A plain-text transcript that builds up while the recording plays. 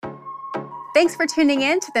Thanks for tuning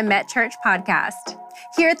in to the Met Church podcast.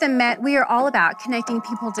 Here at the Met, we are all about connecting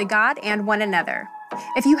people to God and one another.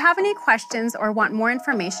 If you have any questions or want more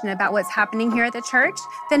information about what's happening here at the church,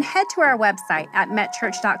 then head to our website at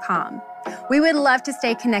metchurch.com. We would love to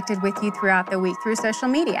stay connected with you throughout the week through social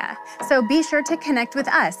media, so be sure to connect with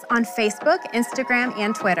us on Facebook, Instagram,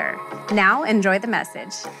 and Twitter. Now, enjoy the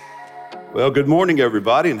message. Well, good morning,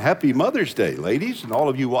 everybody, and happy Mother's Day, ladies, and all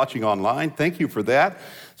of you watching online. Thank you for that.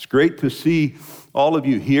 It's great to see all of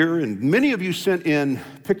you here, and many of you sent in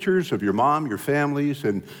pictures of your mom, your families,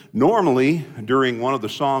 and normally during one of the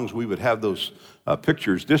songs we would have those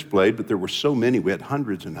pictures displayed, but there were so many. We had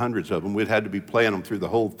hundreds and hundreds of them. We'd had to be playing them through the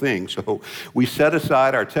whole thing, so we set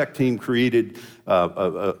aside, our tech team created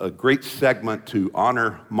a great segment to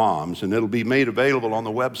honor moms, and it'll be made available on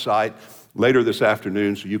the website later this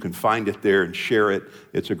afternoon, so you can find it there and share it.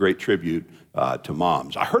 It's a great tribute to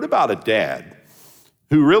moms. I heard about a dad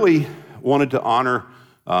who really wanted to honor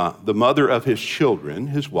the mother of his children,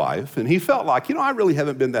 his wife, and he felt like, I really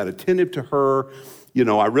haven't been that attentive to her.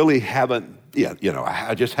 I really haven't,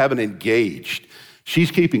 I just haven't engaged.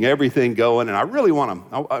 She's keeping everything going, and I really want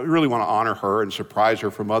to honor her and surprise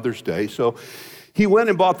her for Mother's Day. So he went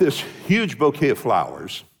and bought this huge bouquet of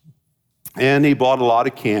flowers, and he bought a lot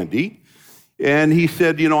of candy. And he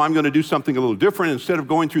said, I'm going to do something a little different. Instead of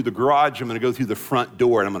going through the garage, I'm going to go through the front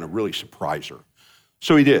door, and I'm going to really surprise her.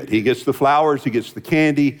 So he did. He gets the flowers, he gets the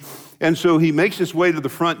candy, and so he makes his way to the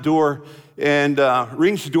front door and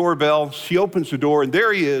rings the doorbell. She opens the door, and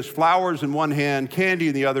there he is, flowers in one hand, candy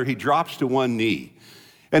in the other. He drops to one knee,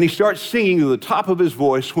 and he starts singing to the top of his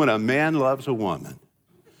voice, "When a Man Loves a Woman."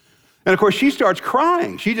 And of course, she starts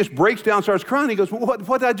crying. She just breaks down, starts crying. He goes, what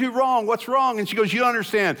did I do wrong? What's wrong? And she goes, you don't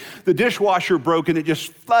understand. The dishwasher broke and it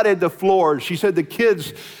just flooded the floor. She said, the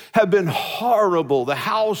kids have been horrible. The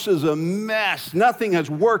house is a mess. Nothing has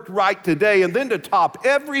worked right today. And then to top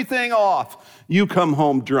everything off, you come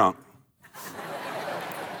home drunk.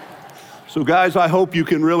 So guys, I hope you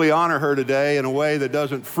can really honor her today in a way that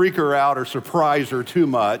doesn't freak her out or surprise her too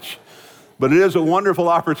much. But it is a wonderful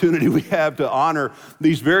opportunity we have to honor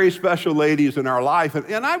these very special ladies in our life.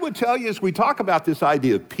 And I would tell you, as we talk about this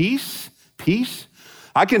idea of peace,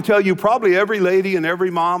 I can tell you probably every lady and every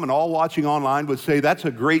mom and all watching online would say that's a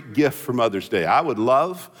great gift for Mother's Day. I would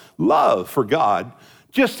love for God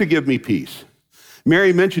just to give me peace.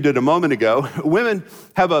 Mary mentioned it a moment ago. Women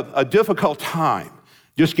have a difficult time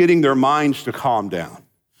just getting their minds to calm down.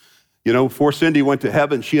 Before Cindy went to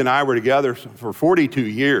heaven, she and I were together for 42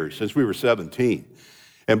 years, since we were 17.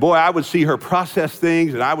 And boy, I would see her process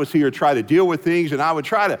things, and I would see her try to deal with things, and I would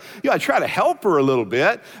try to help her a little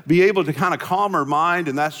bit, be able to kind of calm her mind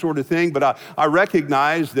and that sort of thing. But I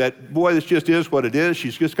recognize that, boy, this just is what it is.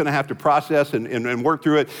 She's just going to have to process and work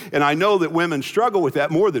through it. And I know that women struggle with that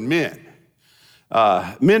more than men.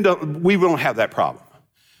 We don't have that problem.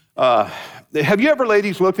 Have you ever,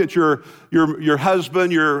 ladies, looked at your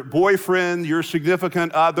husband, your boyfriend, your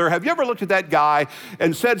significant other? Have you ever looked at that guy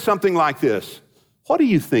and said something like this? What are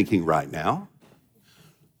you thinking right now?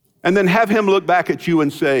 And then have him look back at you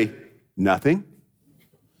and say, nothing.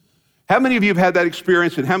 How many of you have had that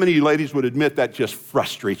experience, and how many of you ladies would admit that just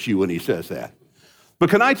frustrates you when he says that? But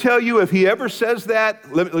can I tell you, if he ever says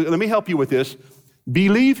that, let me help you with this,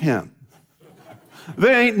 believe him.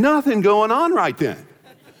 There ain't nothing going on right then.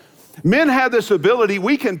 Men have this ability,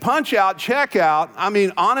 we can punch out, check out. I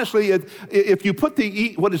mean, honestly, if you put the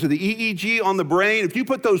EEG on the brain, if you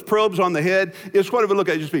put those probes on the head, it's what it would look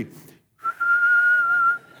like, just be.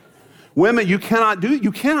 Women, you cannot do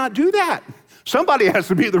that. Somebody has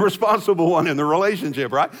to be the responsible one in the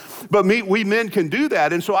relationship, right? But we men can do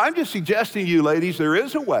that. And so I'm just suggesting to you, ladies, there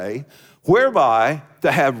is a way whereby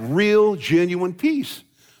to have real, genuine peace.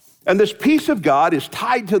 And this peace of God is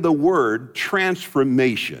tied to the word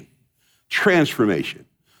transformation. Transformation.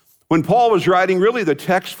 When Paul was writing really the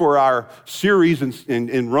text for our series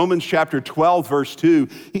in Romans chapter 12, verse 2,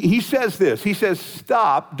 he says this. He says,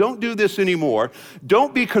 stop, don't do this anymore.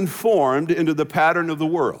 Don't be conformed into the pattern of the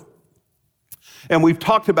world. And we've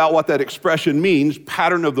talked about what that expression means,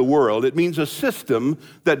 pattern of the world. It means a system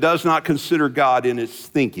that does not consider God in its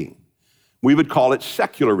thinking. We would call it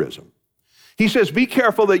secularism. He says, be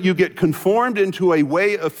careful that you get conformed into a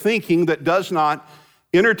way of thinking that does not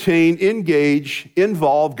entertain, engage,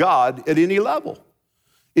 involve God at any level.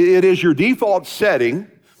 It is your default setting,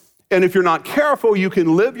 and if you're not careful, you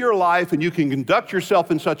can live your life and you can conduct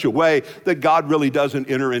yourself in such a way that God really doesn't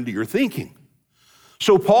enter into your thinking.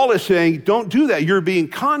 So Paul is saying, don't do that. You're being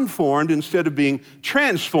conformed instead of being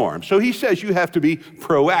transformed. So he says you have to be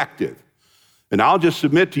proactive. And I'll just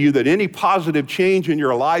submit to you that any positive change in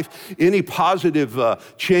your life, any positive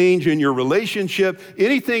change in your relationship,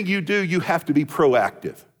 anything you do, you have to be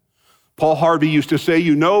proactive. Paul Harvey used to say,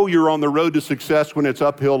 you know you're on the road to success when it's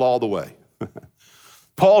uphill all the way.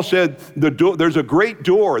 Paul said, there's a great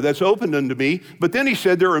door that's opened unto me, but then he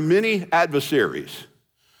said there are many adversaries.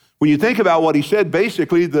 When you think about what he said,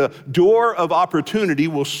 basically the door of opportunity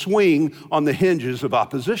will swing on the hinges of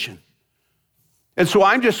opposition. And so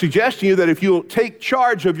I'm just suggesting to you that if you'll take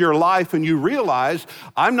charge of your life and you realize,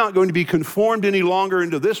 I'm not going to be conformed any longer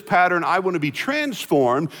into this pattern, I want to be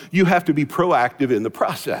transformed, you have to be proactive in the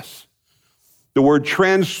process. The word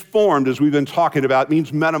transformed, as we've been talking about,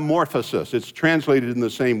 means metamorphosis. It's translated in the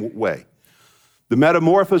same way. The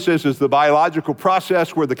metamorphosis is the biological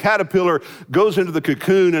process where the caterpillar goes into the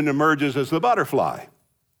cocoon and emerges as the butterfly.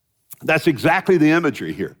 That's exactly the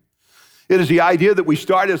imagery here. It is the idea that we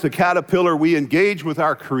start as a caterpillar, we engage with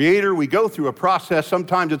our Creator, we go through a process,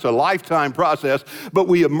 sometimes it's a lifetime process, but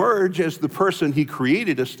we emerge as the person He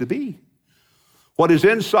created us to be. What is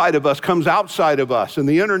inside of us comes outside of us, and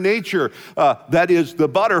the inner nature that is the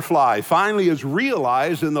butterfly finally is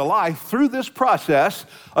realized in the life through this process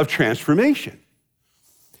of transformation.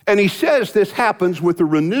 And he says this happens with the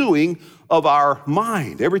renewing of our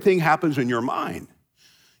mind. Everything happens in your mind.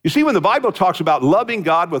 You see, when the Bible talks about loving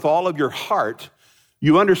God with all of your heart,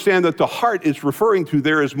 you understand that the heart is referring to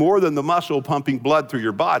there is more than the muscle pumping blood through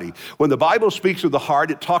your body. When the Bible speaks of the heart,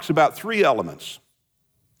 it talks about three elements.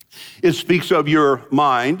 It speaks of your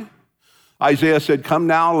mind. Isaiah said, come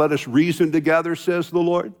now, let us reason together, says the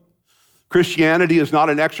Lord. Christianity is not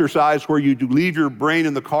an exercise where you leave your brain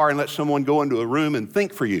in the car and let someone go into a room and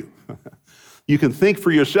think for you. You can think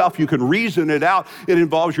for yourself. You can reason it out. It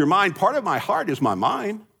involves your mind. Part of my heart is my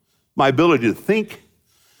mind, my ability to think.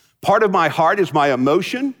 Part of my heart is my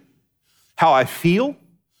emotion, how I feel.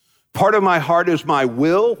 Part of my heart is my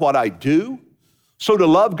will, what I do. So to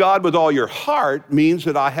love God with all your heart means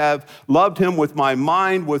that I have loved Him with my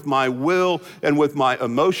mind, with my will, and with my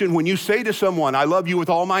emotion. When you say to someone, I love you with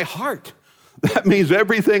all my heart, that means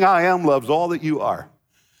everything I am loves all that you are.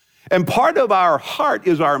 And part of our heart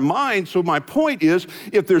is our mind. So my point is,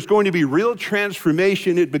 if there's going to be real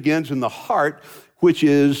transformation, it begins in the heart, which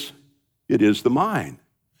is, it is the mind.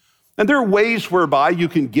 And there are ways whereby you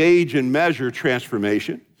can gauge and measure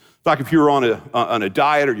transformation. Like if you're on a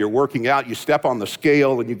diet or you're working out, you step on the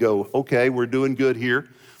scale and you go, okay, we're doing good here.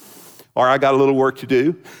 Or I got a little work to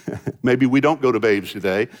do. Maybe we don't go to Babes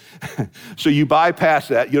today. So you bypass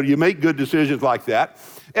that. You make good decisions like that.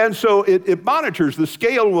 And so it monitors, the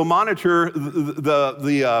scale will monitor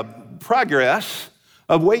the progress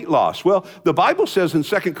of weight loss. Well, the Bible says in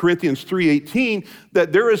 2 Corinthians 3:18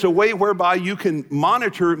 that there is a way whereby you can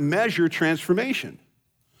monitor, measure transformation.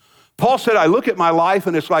 Paul said, I look at my life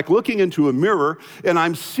and it's like looking into a mirror and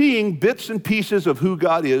I'm seeing bits and pieces of who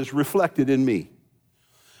God is reflected in me.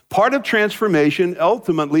 Part of transformation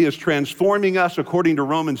ultimately is transforming us, according to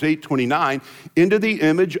Romans 8:29, into the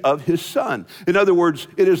image of His Son. In other words,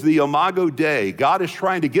 it is the Imago Dei. God is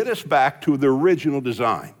trying to get us back to the original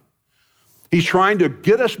design. He's trying to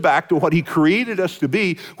get us back to what He created us to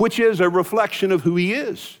be, which is a reflection of who He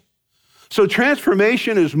is. So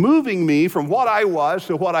transformation is moving me from what I was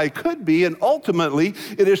to what I could be, and ultimately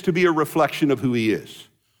it is to be a reflection of who He is.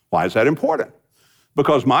 Why is that important?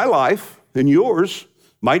 Because my life and yours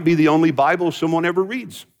might be the only Bible someone ever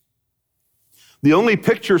reads. The only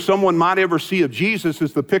picture someone might ever see of Jesus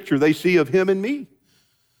is the picture they see of Him and me.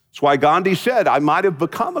 That's why Gandhi said, I might have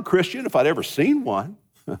become a Christian if I'd ever seen one.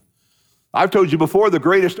 I've told you before, the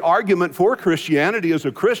greatest argument for Christianity is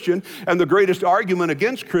a Christian, and the greatest argument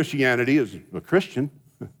against Christianity is a Christian.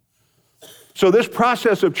 So this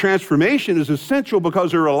process of transformation is essential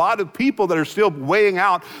because there are a lot of people that are still weighing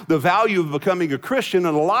out the value of becoming a Christian,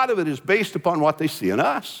 and a lot of it is based upon what they see in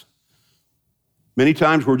us. Many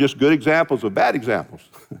times we're just good examples of bad examples.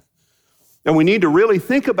 And we need to really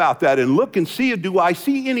think about that and look and see, do I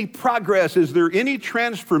see any progress? Is there any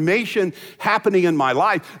transformation happening in my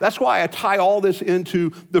life? That's why I tie all this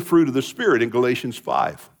into the fruit of the Spirit in Galatians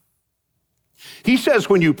 5. He says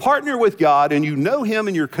when you partner with God and you know Him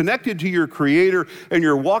and you're connected to your Creator and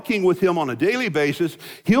you're walking with Him on a daily basis,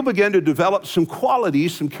 He'll begin to develop some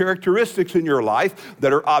qualities, some characteristics in your life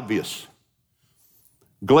that are obvious.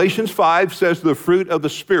 Galatians 5 says the fruit of the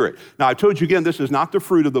Spirit. Now, I told you again, this is not the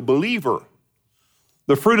fruit of the believer.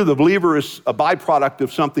 The fruit of the believer is a byproduct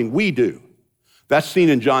of something we do. That's seen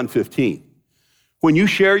in John 15. When you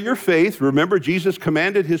share your faith, remember Jesus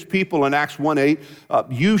commanded His people in Acts 1:8,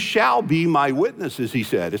 you shall be my witnesses, He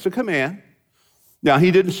said. It's a command. Now,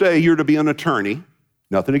 He didn't say you're to be an attorney.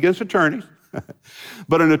 Nothing against attorneys.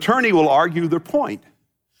 But an attorney will argue their point.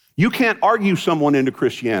 You can't argue someone into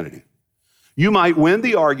Christianity. You might win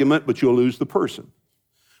the argument, but you'll lose the person.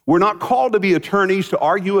 We're not called to be attorneys to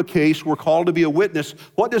argue a case. We're called to be a witness.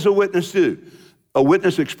 What does a witness do? A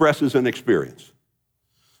witness expresses an experience.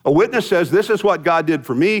 A witness says, this is what God did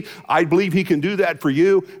for me. I believe he can do that for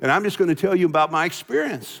you, and I'm just going to tell you about my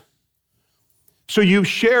experience. So you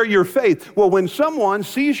share your faith. Well, when someone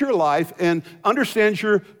sees your life and understands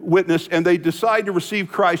your witness and they decide to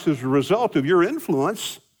receive Christ as a result of your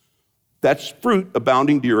influence, that's fruit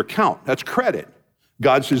abounding to your account. That's credit.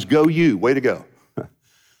 God says, go you, way to go.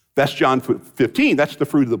 That's John 15. That's the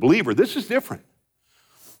fruit of the believer. This is different.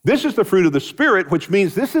 This is the fruit of the Spirit, which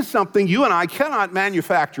means this is something you and I cannot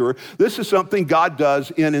manufacture. This is something God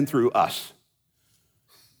does in and through us.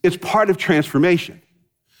 It's part of transformation.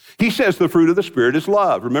 He says the fruit of the Spirit is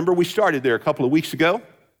love. Remember, we started there a couple of weeks ago.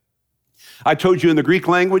 I told you in the Greek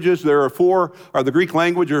languages, there are four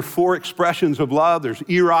expressions of love. There's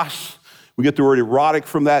eros. We get the word erotic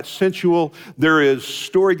from that, sensual. There is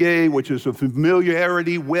storge, which is a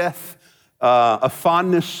familiarity with, a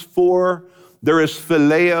fondness for. There is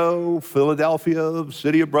phileo, Philadelphia,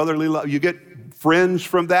 city of brotherly love. You get friends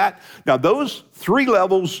from that. Now, those three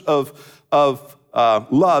levels of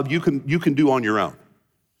love you can do on your own.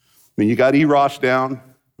 I mean, you got eros down,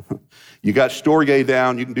 you got storge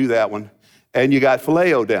down, you can do that one, and you got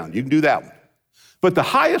phileo down, you can do that one. But the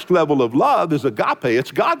highest level of love is agape.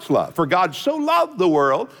 It's God's love. For God so loved the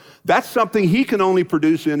world, that's something he can only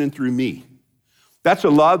produce in and through me. That's a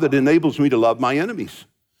love that enables me to love my enemies.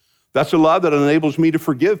 That's a love that enables me to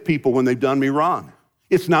forgive people when they've done me wrong.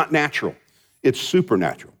 It's not natural. It's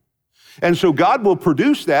supernatural. And so God will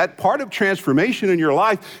produce that part of transformation in your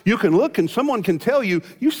life. You can look and someone can tell you,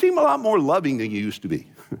 you seem a lot more loving than you used to be.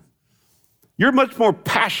 You're much more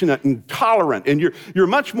passionate and tolerant, and you're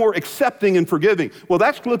much more accepting and forgiving. Well,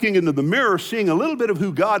 that's looking into the mirror, seeing a little bit of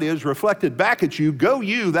who God is reflected back at you. Go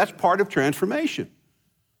you, that's part of transformation.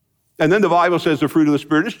 And then the Bible says the fruit of the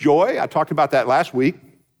Spirit is joy. I talked about that last week.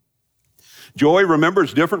 Joy, remember,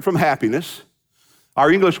 is different from happiness.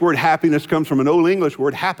 Our English word happiness comes from an old English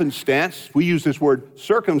word, happenstance. We use this word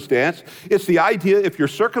circumstance. It's the idea if your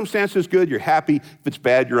circumstance is good, you're happy. If it's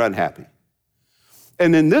bad, you're unhappy.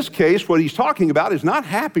 And in this case, what he's talking about is not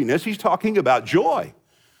happiness. He's talking about joy.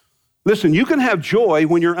 Listen, you can have joy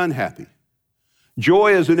when you're unhappy.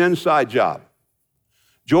 Joy is an inside job.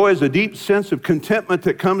 Joy is a deep sense of contentment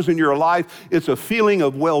that comes in your life. It's a feeling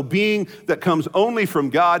of well-being that comes only from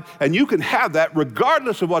God, and you can have that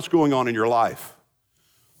regardless of what's going on in your life.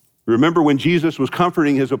 Remember when Jesus was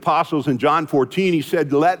comforting his apostles in John 14, he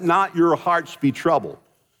said, let not your hearts be troubled.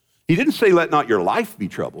 He didn't say, let not your life be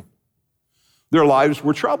troubled. Their lives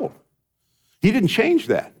were troubled. He didn't change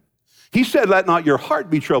that. He said, let not your heart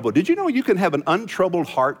be troubled. Did you know you can have an untroubled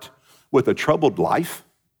heart with a troubled life?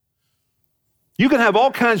 You can have all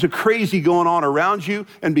kinds of crazy going on around you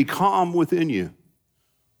and be calm within you.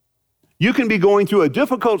 You can be going through a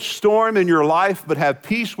difficult storm in your life, but have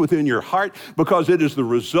peace within your heart because it is the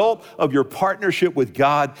result of your partnership with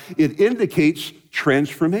God. It indicates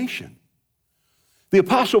transformation. The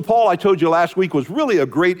Apostle Paul, I told you last week, was really a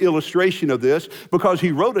great illustration of this because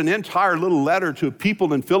he wrote an entire little letter to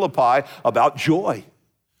people in Philippi about joy.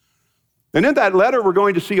 And in that letter, we're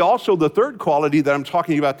going to see also the third quality that I'm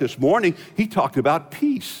talking about this morning. He talked about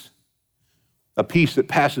peace. A peace that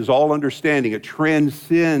passes all understanding. It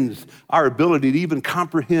transcends our ability to even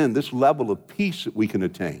comprehend this level of peace that we can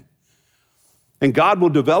attain. And God will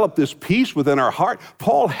develop this peace within our heart.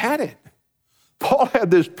 Paul had it. Paul had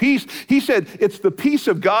this peace. He said, it's the peace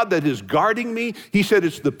of God that is guarding me. He said,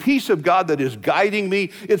 it's the peace of God that is guiding me.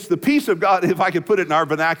 It's the peace of God, if I could put it in our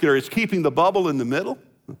vernacular, it's keeping the bubble in the middle.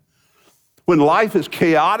 When life is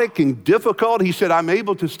chaotic and difficult, he said, I'm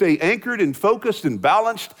able to stay anchored and focused and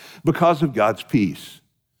balanced because of God's peace.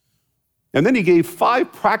 And then he gave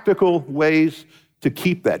 5 practical ways to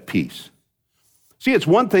keep that peace. See, it's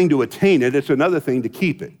one thing to attain it. It's another thing to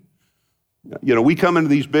keep it. You know, we come into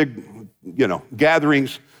these big,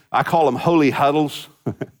 gatherings. I call them holy huddles.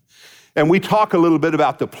 And we talk a little bit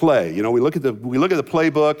about the play. We look at the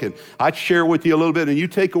playbook, and I share with you a little bit, and you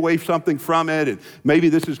take away something from it, and maybe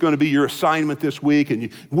this is going to be your assignment this week,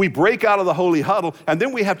 and we break out of the holy huddle, and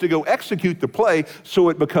then we have to go execute the play so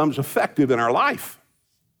it becomes effective in our life.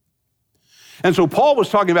 And so Paul was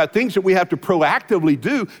talking about things that we have to proactively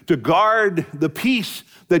do to guard the peace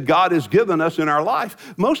that God has given us in our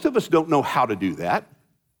life. Most of us don't know how to do that.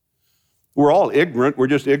 We're all ignorant. We're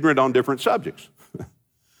just ignorant on different subjects.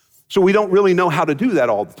 So we don't really know how to do that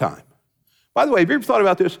all the time. By the way, have you ever thought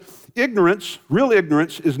about this? Ignorance, real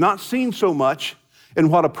ignorance, is not seen so much in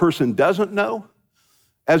what a person doesn't know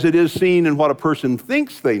as it is seen in what a person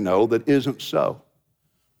thinks they know that isn't so.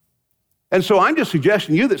 And so I'm just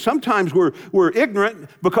suggesting to you that sometimes we're ignorant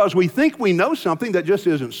because we think we know something that just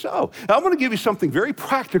isn't so. Now, I'm going to give you something very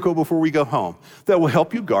practical before we go home that will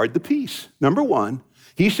help you guard the peace. Number one,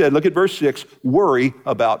 he said, look at verse 6, worry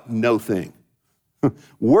about no thing.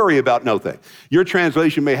 Worry about no thing. Your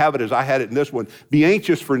translation may have it as I had it in this one, be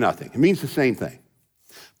anxious for nothing. It means the same thing.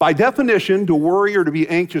 By definition, to worry or to be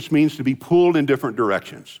anxious means to be pulled in different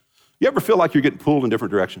directions. You ever feel like you're getting pulled in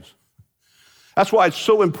different directions? That's why it's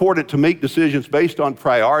so important to make decisions based on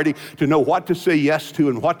priority, to know what to say yes to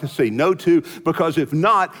and what to say no to, because if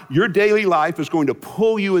not, your daily life is going to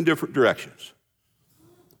pull you in different directions.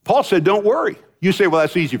 Paul said, don't worry. You say, well,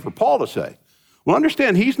 that's easy for Paul to say. Well,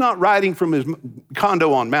 understand, he's not riding from his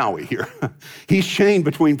condo on Maui here. He's chained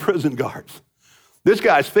between prison guards. This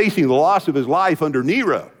guy's facing the loss of his life under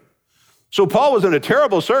Nero. So Paul was in a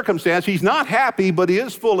terrible circumstance. He's not happy, but he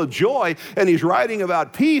is full of joy, and he's writing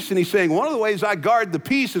about peace, and he's saying, one of the ways I guard the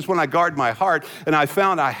peace is when I guard my heart, and I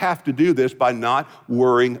found I have to do this by not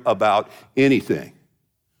worrying about anything.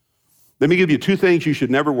 Let me give you two things you should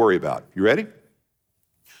never worry about. You ready?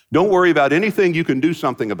 Don't worry about anything you can do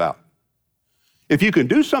something about. If you can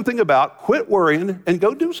do something about, quit worrying and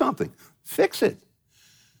go do something. Fix it.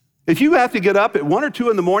 If you have to get up at 1 or 2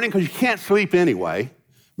 in the morning because you can't sleep anyway,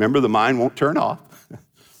 remember, the mind won't turn off.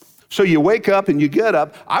 So you wake up and you get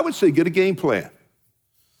up. I would say get a game plan.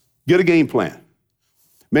 Get a game plan.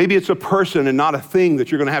 Maybe it's a person and not a thing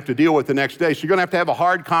that you're going to have to deal with the next day. So you're going to have a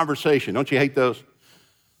hard conversation. Don't you hate those?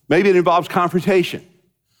 Maybe it involves confrontation.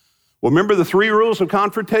 Well, remember the 3 rules of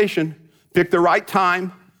confrontation. Pick the right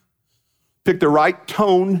time, pick the right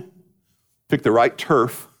tone, pick the right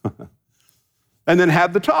turf, and then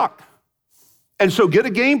have the talk. And so get a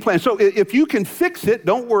game plan. So if you can fix it,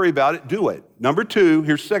 don't worry about it, do it. Number 2,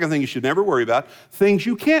 here's the second thing you should never worry about, things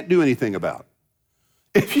you can't do anything about.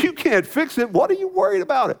 If you can't fix it, what are you worried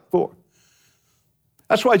about it for?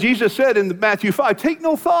 That's why Jesus said in Matthew 5, take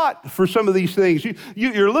no thought for some of these things.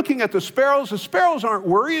 You're looking at the sparrows. The sparrows aren't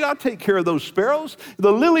worried. I'll take care of those sparrows.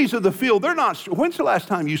 The lilies of the field, they're not. When's the last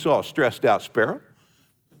time you saw a stressed out sparrow?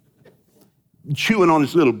 Chewing on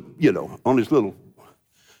his little,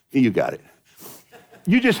 you got it.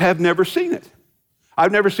 You just have never seen it.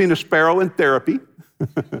 I've never seen a sparrow in therapy.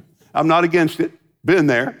 I'm not against it. Been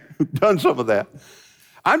there, done some of that.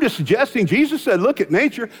 I'm just suggesting, Jesus said, look at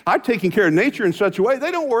nature. I've taken care of nature in such a way,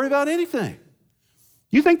 they don't worry about anything.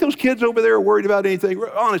 You think those kids over there are worried about anything?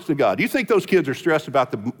 Honest to God, you think those kids are stressed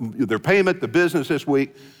about their payment, the business this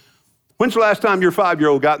week? When's the last time your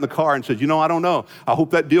 5-year-old got in the car and said, I don't know. I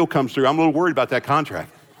hope that deal comes through. I'm a little worried about that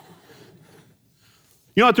contract.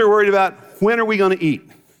 You know what they're worried about? When are we going to eat?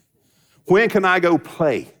 When can I go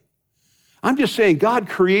play? I'm just saying God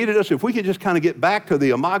created us. If we could just kind of get back to the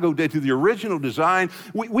imago Dei, to the original design,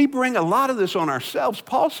 we bring a lot of this on ourselves.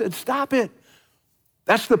 Paul said, stop it.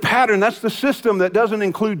 That's the pattern. That's the system that doesn't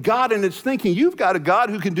include God in its thinking. You've got a God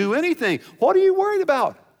who can do anything. What are you worried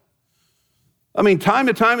about? I mean, time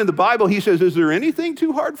to time in the Bible, he says, is there anything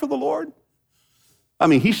too hard for the Lord? I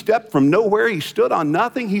mean, he stepped from nowhere. He stood on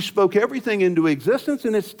nothing. He spoke everything into existence,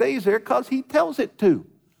 and it stays there because he tells it to.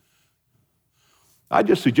 I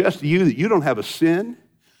just suggest to you that you don't have a sin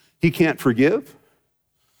he can't forgive.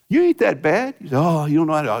 You ain't that bad. You say, you don't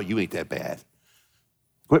know how to, you ain't that bad.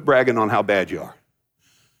 Quit bragging on how bad you are.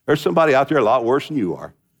 There's somebody out there a lot worse than you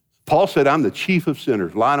are. Paul said, I'm the chief of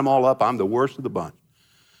sinners. Line them all up. I'm the worst of the bunch.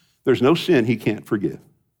 There's no sin he can't forgive.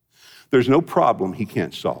 There's no problem he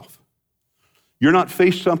can't solve. You're not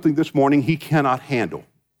faced something this morning he cannot handle.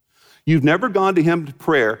 You've never gone to him to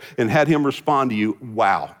prayer and had him respond to you,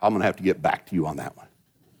 wow, I'm going to have to get back to you on that one.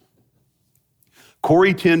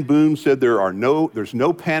 Corrie ten Boom said there's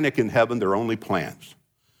no panic in heaven, there are only plans.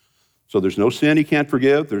 So there's no sin he can't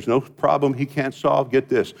forgive, there's no problem he can't solve. Get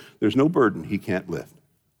this, there's no burden he can't lift.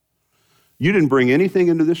 You didn't bring anything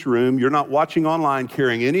into this room, you're not watching online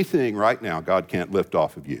carrying anything right now God can't lift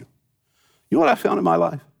off of you. You know what I found in my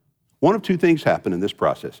life? One of 2 things happen in this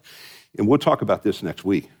process, and we'll talk about this next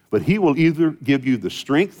week. But he will either give you the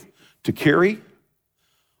strength to carry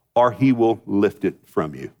or he will lift it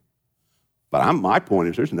from you. But my point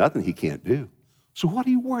is there's nothing he can't do. So what are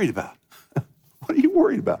you worried about? What are you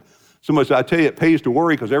worried about? Somebody said, I tell you, it pays to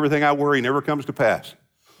worry because everything I worry never comes to pass.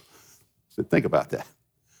 So think about that.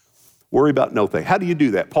 Worry about no thing. How do you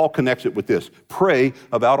do that? Paul connects it with this. Pray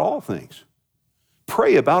about all things.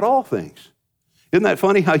 Pray about all things. Isn't that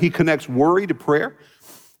funny how he connects worry to prayer?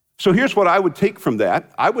 So here's what I would take from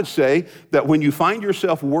that. I would say that when you find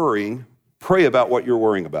yourself worrying, pray about what you're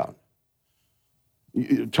worrying about.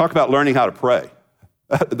 You talk about learning how to pray.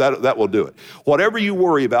 That will do it. Whatever you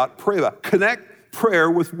worry about, pray about. Connect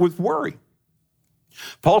prayer with worry.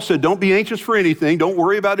 Paul said, don't be anxious for anything, don't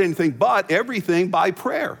worry about anything, but everything by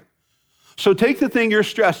prayer. So take the thing you're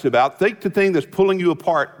stressed about, take the thing that's pulling you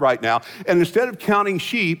apart right now, and instead of counting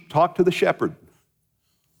sheep, talk to the shepherd.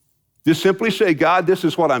 Just simply say, God, this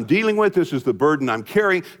is what I'm dealing with. This is the burden I'm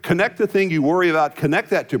carrying. Connect the thing you worry about. Connect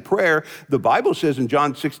that to prayer. The Bible says in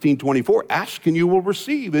John 16:24, ask and you will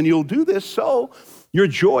receive, and you'll do this so your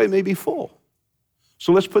joy may be full.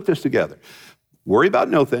 So let's put this together. Worry about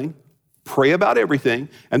no thing. Pray about everything.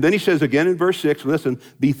 And then he says again in verse 6, listen,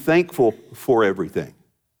 be thankful for everything.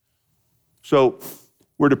 So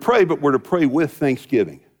we're to pray, but we're to pray with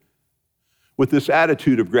thanksgiving, with this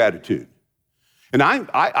attitude of gratitude. And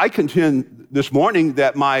I contend this morning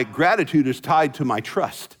that my gratitude is tied to my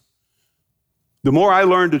trust. The more I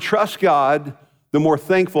learn to trust God, the more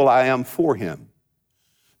thankful I am for him.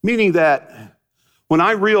 Meaning that when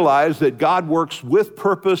I realize that God works with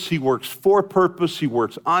purpose, he works for purpose, he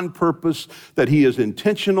works on purpose, that he is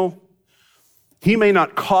intentional. He may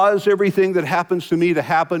not cause everything that happens to me to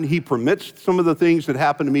happen. He permits some of the things that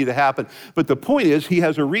happen to me to happen. But the point is, he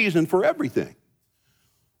has a reason for everything.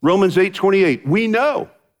 Romans 8:28, we know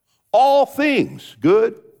all things,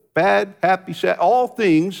 good, bad, happy, sad, all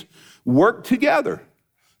things work together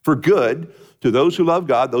for good to those who love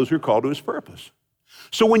God, those who are called to his purpose.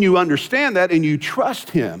 So when you understand that and you trust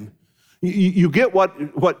him, you get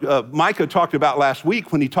what Micah talked about last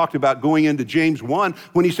week when he talked about going into James 1,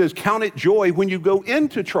 when he says, count it joy when you go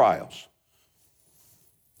into trials.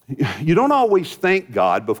 You don't always thank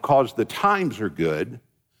God because the times are good.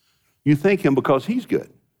 You thank him because he's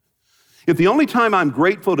good. If the only time I'm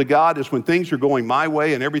grateful to God is when things are going my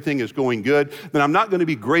way and everything is going good, then I'm not going to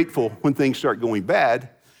be grateful when things start going bad,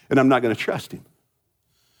 and I'm not going to trust him.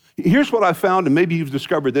 Here's what I found, and maybe you've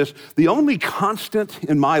discovered this. The only constant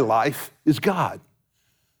in my life is God.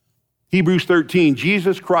 Hebrews 13,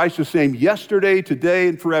 Jesus Christ is the same yesterday, today,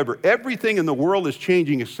 and forever. Everything in the world is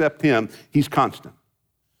changing except him. He's constant.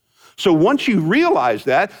 So once you realize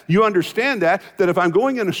that, you understand that if I'm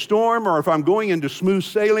going in a storm or if I'm going into smooth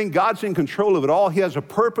sailing, God's in control of it all. He has a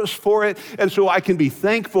purpose for it. And so I can be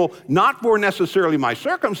thankful, not for necessarily my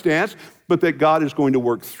circumstance, but that God is going to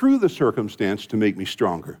work through the circumstance to make me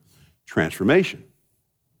stronger. Transformation.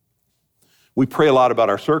 We pray a lot about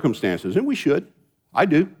our circumstances, and we should. I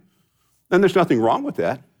do. And there's nothing wrong with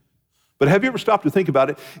that. But have you ever stopped to think about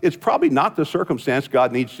it? It's probably not the circumstance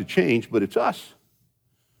God needs to change, but it's us.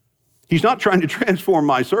 He's not trying to transform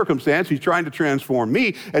my circumstance. He's trying to transform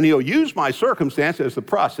me, and he'll use my circumstance as the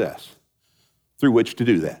process through which to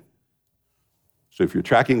do that. So if you're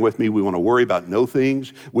tracking with me, we want to worry about no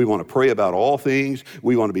things. We want to pray about all things.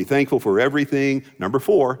 We want to be thankful for everything. Number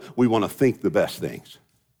 4, we want to think the best things.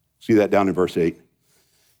 See that down in verse 8?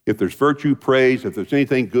 If there's virtue, praise, if there's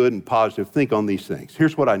anything good and positive, think on these things.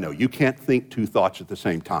 Here's what I know. You can't think 2 thoughts at the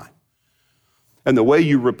same time. And the way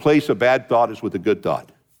you replace a bad thought is with a good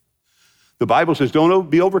thought. The Bible says, don't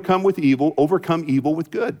be overcome with evil, overcome evil with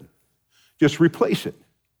good. Just replace it.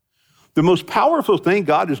 The most powerful thing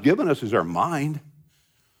God has given us is our mind.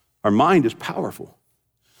 Our mind is powerful.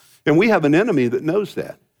 And we have an enemy that knows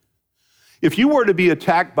that. If you were to be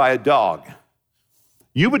attacked by a dog,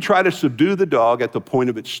 you would try to subdue the dog at the point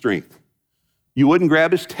of its strength. You wouldn't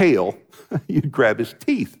grab his tail, you'd grab his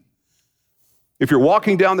teeth. If you're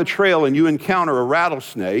walking down the trail and you encounter a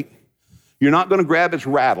rattlesnake, you're not going to grab its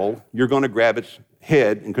rattle, you're going to grab its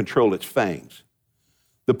head and control its fangs.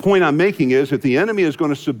 The point I'm making is if the enemy is going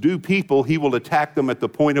to subdue people, he will attack them at the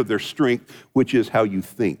point of their strength, which is how you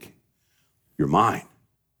think, your mind.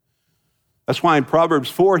 That's why in Proverbs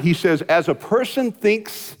 4, he says, as a person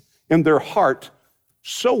thinks in their heart,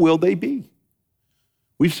 so will they be.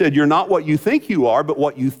 We've said you're not what you think you are, but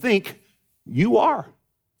what you think you are.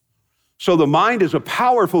 So the mind is a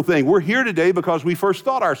powerful thing. We're here today because we first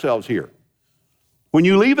thought ourselves here. When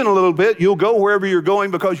you leave in a little bit, you'll go wherever you're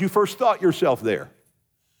going because you first thought yourself there.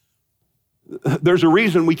 There's a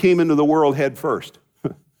reason we came into the world head first.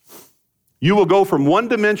 You will go from one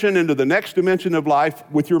dimension into the next dimension of life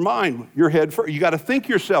with your mind, your head first. You got to think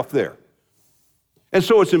yourself there. And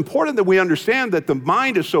so it's important that we understand that the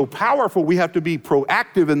mind is so powerful, we have to be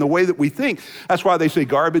proactive in the way that we think. That's why they say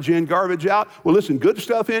garbage in, garbage out. Well, listen, good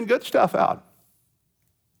stuff in, good stuff out.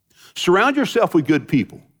 Surround yourself with good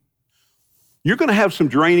people. You're going to have some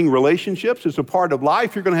draining relationships. It's a part of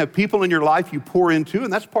life. You're going to have people in your life you pour into,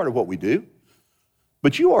 and that's part of what we do.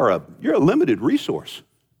 But you're a limited resource.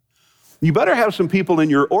 You better have some people in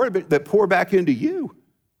your orbit that pour back into you.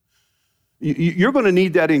 You're going to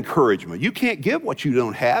need that encouragement. You can't give what you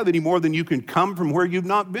don't have any more than you can come from where you've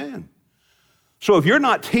not been. So if you're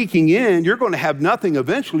not taking in, you're going to have nothing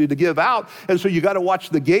eventually to give out. And so you got to watch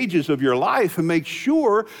the gauges of your life and make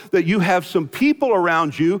sure that you have some people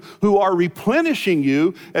around you who are replenishing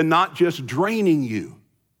you and not just draining you.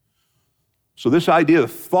 So this idea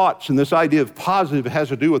of thoughts and this idea of positive has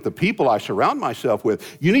to do with the people I surround myself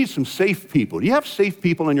with. You need some safe people. Do you have safe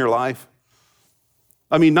people in your life?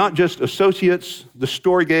 I mean, not just associates, the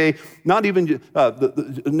storge, not even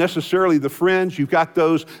necessarily the friends. You've got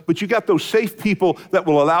those, but you've got those safe people that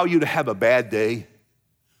will allow you to have a bad day.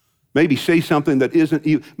 Maybe say something that isn't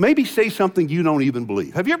even, maybe say something you don't even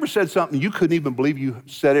believe. Have you ever said something you couldn't even believe you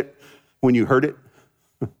said it when you heard it?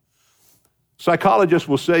 Psychologists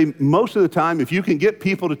will say most of the time, if you can get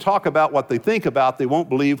people to talk about what they think about, they won't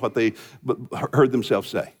believe what they heard themselves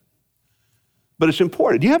say. But it's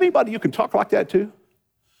important. Do you have anybody you can talk like that to?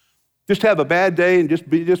 Just have a bad day and just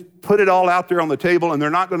put it all out there on the table, and they're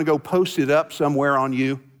not going to go post it up somewhere on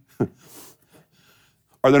you.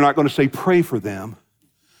 Or they're not going to say, pray for them.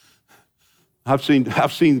 I've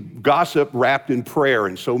seen gossip wrapped in prayer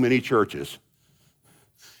in so many churches.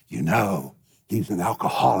 You know, he's an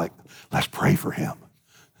alcoholic. Let's pray for him.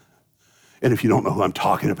 And if you don't know who I'm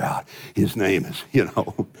talking about, his name is,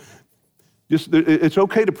 it's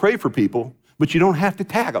okay to pray for people, but you don't have to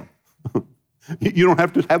tag them. You don't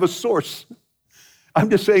have to have a source.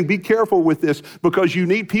 I'm just saying be careful with this because you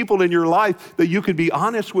need people in your life that you can be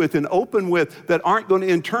honest with and open with that aren't going to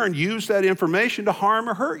in turn use that information to harm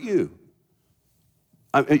or hurt you.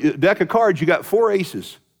 A deck of cards, you got 4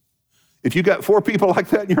 aces. If you got 4 people like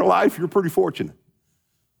that in your life, you're pretty fortunate.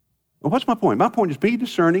 Well, what's my point? My point is be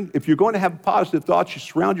discerning. If you're going to have positive thoughts, you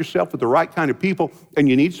surround yourself with the right kind of people, and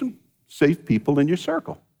you need some safe people in your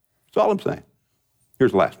circle. That's all I'm saying.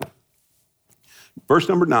 Here's the last one. Verse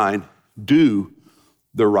number 9, do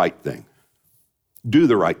the right thing. Do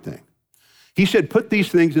the right thing. He said, put these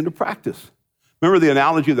things into practice. Remember the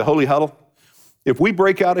analogy of the holy huddle? If we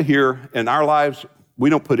break out of here in our lives, we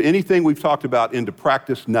don't put anything we've talked about into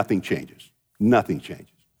practice, nothing changes. Nothing changes.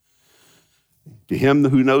 To him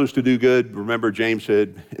who knows to do good, remember James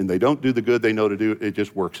said, and they don't do the good they know to do, it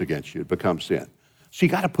just works against you. It becomes sin. So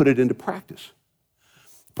you got to put it into practice.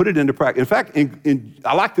 Put it into practice. In fact,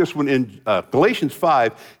 I like this one in Galatians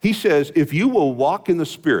 5. He says, if you will walk in the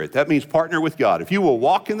Spirit, that means partner with God. If you will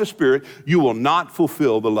walk in the Spirit, you will not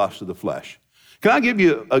fulfill the lust of the flesh. Can I give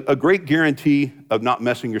you a great guarantee of not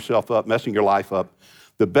messing yourself up, messing your life up?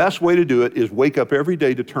 The best way to do it is wake up every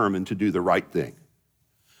day determined to do the right thing.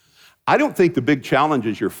 I don't think the big challenge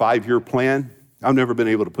is your 5-year plan. I've never been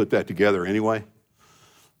able to put that together anyway.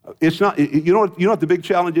 It's not, you know what the big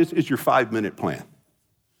challenge is? It's your 5-minute plan.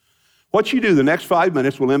 What you do the next 5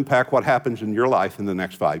 minutes will impact what happens in your life in the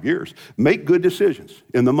next 5 years. Make good decisions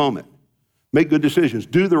in the moment. Make good decisions.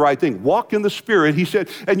 Do the right thing. Walk in the Spirit, he said,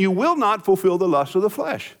 and you will not fulfill the lust of the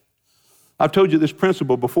flesh. I've told you this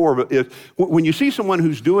principle before, but when you see someone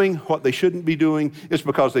who's doing what they shouldn't be doing, it's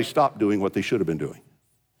because they stopped doing what they should have been doing.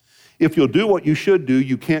 If you'll do what you should do,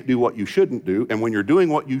 you can't do what you shouldn't do. And when you're doing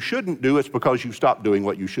what you shouldn't do, it's because you stopped doing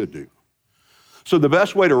what you should do. So the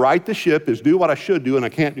best way to right the ship is do what I should do and I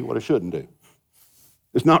can't do what I shouldn't do.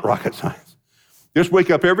 It's not rocket science. Just wake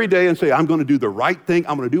up every day and say, I'm going to do the right thing.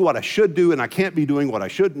 I'm going to do what I should do and I can't be doing what I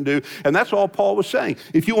shouldn't do. And that's all Paul was saying.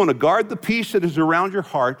 If you want to guard the peace that is around your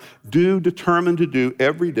heart, determine to do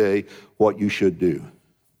every day what you should do.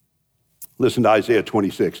 Listen to Isaiah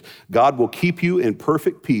 26. God will keep you in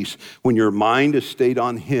perfect peace when your mind is stayed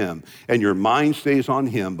on him, and your mind stays on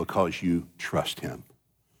him because you trust him.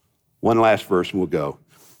 One last verse and we'll go.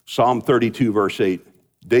 Psalm 32, verse 8.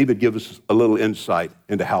 David gives us a little insight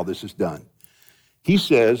into how this is done. He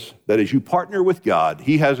says that as you partner with God,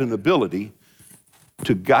 he has an ability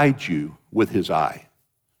to guide you with his eye.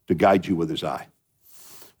 To guide you with his eye.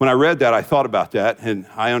 When I read that, I thought about that, and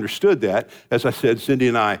I understood that. As I said, Cindy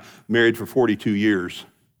and I married for 42 years,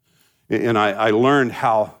 and I learned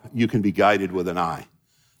how you can be guided with an eye.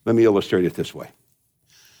 Let me illustrate it this way.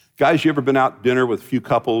 Guys, you ever been out to dinner with a few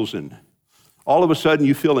couples, and all of a sudden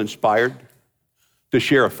you feel inspired to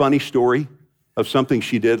share a funny story of something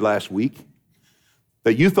she did last week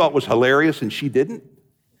that you thought was hilarious and she didn't?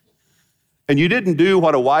 And you didn't do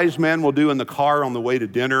what a wise man will do in the car on the way to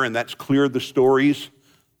dinner, and that's clear the stories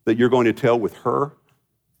that you're going to tell with her?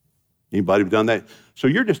 Anybody done that? So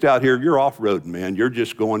you're just out here, you're off-roading, man. You're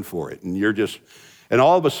just going for it. And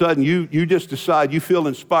all of a sudden you just decide, you feel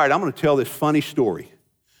inspired. I'm going to tell this funny story.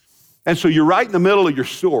 And so you're right in the middle of your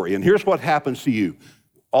story. And here's what happens to you.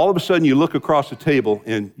 All of a sudden you look across the table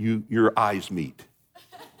and your eyes meet.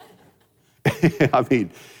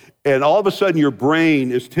 And all of a sudden your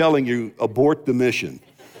brain is telling you, abort the mission.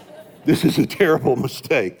 This is a terrible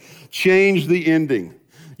mistake. Change the ending.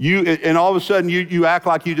 And all of a sudden, you act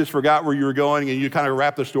like you just forgot where you were going, and you kind of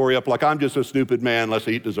wrap the story up like, I'm just a stupid man, let's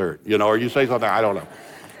eat dessert, or you say something, I don't know.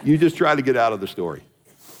 You just try to get out of the story.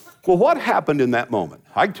 Well, what happened in that moment?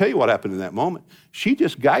 I can tell you what happened in that moment. She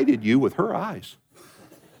just guided you with her eyes.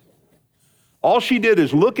 All she did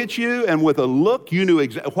is look at you, and with a look, you knew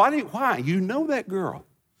exactly. Why? You know that girl.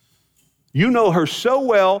 You know her so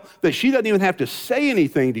well that she doesn't even have to say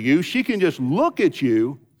anything to you. She can just look at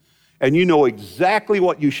you, and you know exactly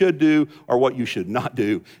what you should do or what you should not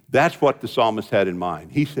do. That's what the psalmist had in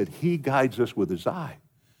mind. He said he guides us with his eye.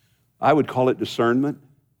 I would call it discernment.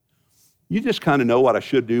 You just kind of know what I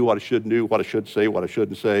should do, what I shouldn't do, what I should say, what I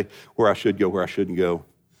shouldn't say, where I should go, where I shouldn't go.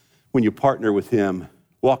 When you partner with him,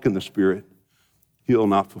 walk in the Spirit, he'll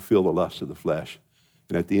not fulfill the lust of the flesh.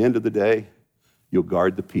 And at the end of the day, you'll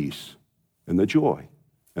guard the peace and the joy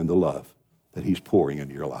and the love that he's pouring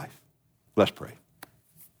into your life. Let's pray.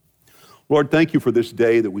 Lord, thank you for this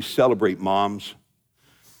day that we celebrate moms.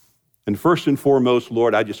 And first and foremost,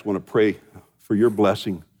 Lord, I just want to pray for your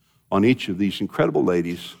blessing on each of these incredible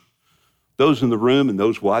ladies, those in the room and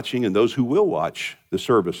those watching and those who will watch the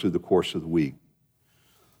service through the course of the week.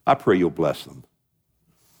 I pray you'll bless them.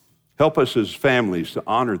 Help us as families to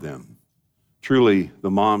honor them. Truly, the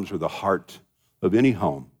moms are the heart of any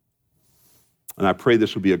home. And I pray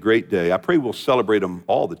this will be a great day. I pray we'll celebrate them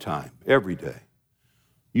all the time, every day.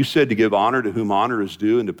 You said to give honor to whom honor is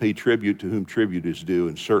due and to pay tribute to whom tribute is due,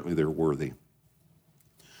 and certainly they're worthy.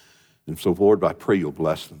 And so, Lord, I pray you'll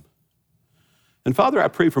bless them. And Father, I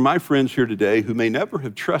pray for my friends here today who may never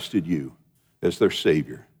have trusted you as their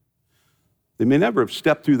Savior. They may never have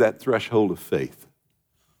stepped through that threshold of faith.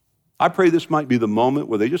 I pray this might be the moment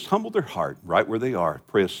where they just humble their heart right where they are.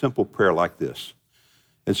 Pray a simple prayer like this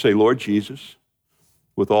and say, Lord Jesus,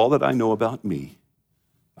 with all that I know about me,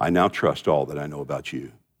 I now trust all that I know about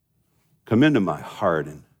you. Come into my heart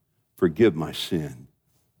and forgive my sin.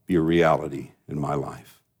 Be a reality in my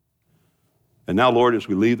life. And now, Lord, as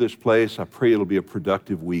we leave this place, I pray it'll be a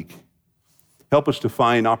productive week. Help us to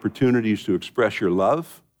find opportunities to express your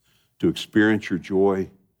love, to experience your joy,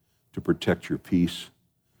 to protect your peace.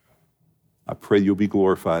 I pray you'll be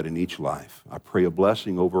glorified in each life. I pray a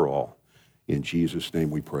blessing over all. In Jesus'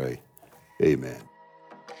 name we pray. Amen.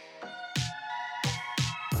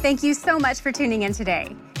 Thank you so much for tuning in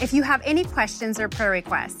today. If you have any questions or prayer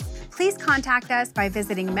requests, please contact us by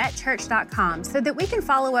visiting metchurch.com so that we can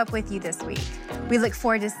follow up with you this week. We look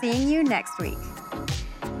forward to seeing you next week.